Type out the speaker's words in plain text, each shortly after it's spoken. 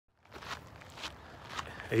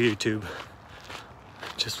Hey YouTube,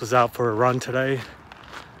 just was out for a run today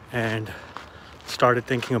and started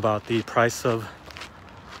thinking about the price of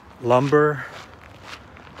lumber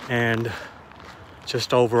and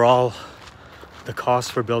just overall the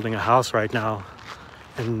cost for building a house right now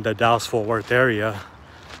in the Dallas-Fort Worth area.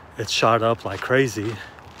 It's shot up like crazy,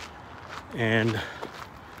 and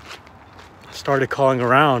I started calling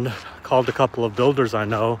around, called a couple of builders I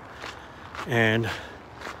know, and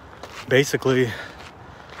basically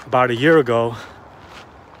about a year ago,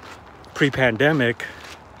 pre-pandemic,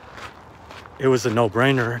 it was a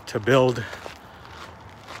no-brainer to build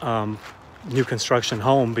new construction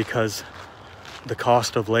home because the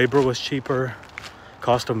cost of labor was cheaper,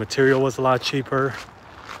 cost of material was a lot cheaper,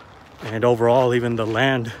 and overall even the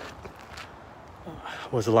land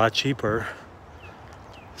was a lot cheaper.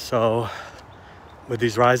 So with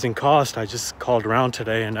these rising costs, I just called around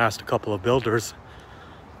today and asked a couple of builders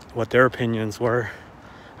what their opinions were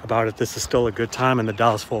about it. This is still a good time in the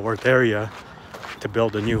Dallas-Fort Worth area to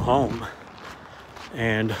build a new home.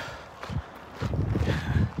 And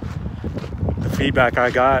the feedback I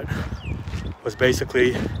got was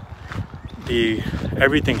basically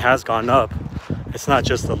everything has gone up. It's not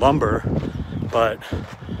just the lumber, but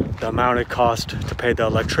the amount it costs to pay the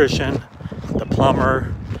electrician, the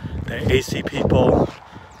plumber, the AC people,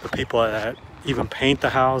 the people that even paint the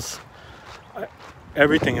house.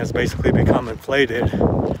 Everything has basically become inflated,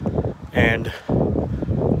 and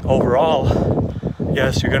overall,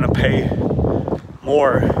 yes, you're gonna pay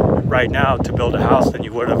more right now to build a house than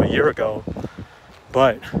you would have a year ago,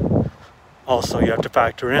 but also you have to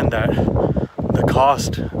factor in that the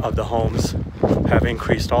cost of the homes have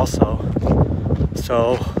increased also.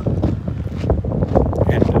 So,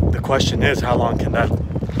 and the question is, how long can that,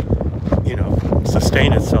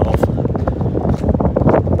 sustain itself?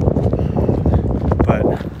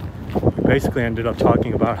 Basically ended up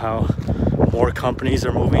talking about how more companies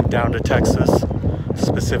are moving down to Texas,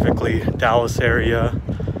 specifically Dallas area,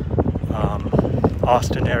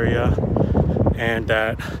 Austin area, and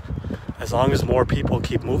that as long as more people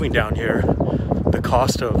keep moving down here, the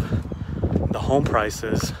cost of the home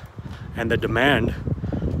prices and the demand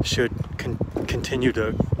should continue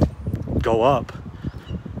to go up.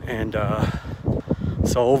 And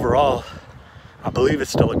so overall, I believe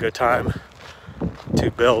it's still a good time to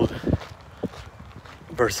build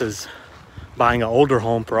versus buying an older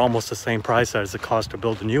home for almost the same price as the cost to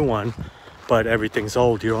build a new one, but everything's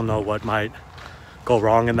old. You don't know what might go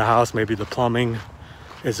wrong in the house. Maybe the plumbing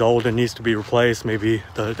is old and needs to be replaced. Maybe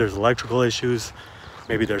there's electrical issues.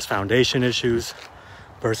 Maybe there's foundation issues.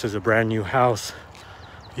 Versus a brand new house,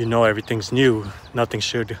 everything's new. Nothing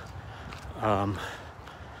should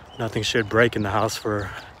break in the house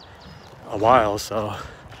for a while. So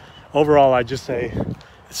overall, I just say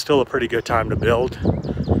it's still a pretty good time to build.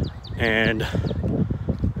 And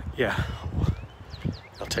yeah,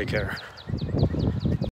 I'll take care.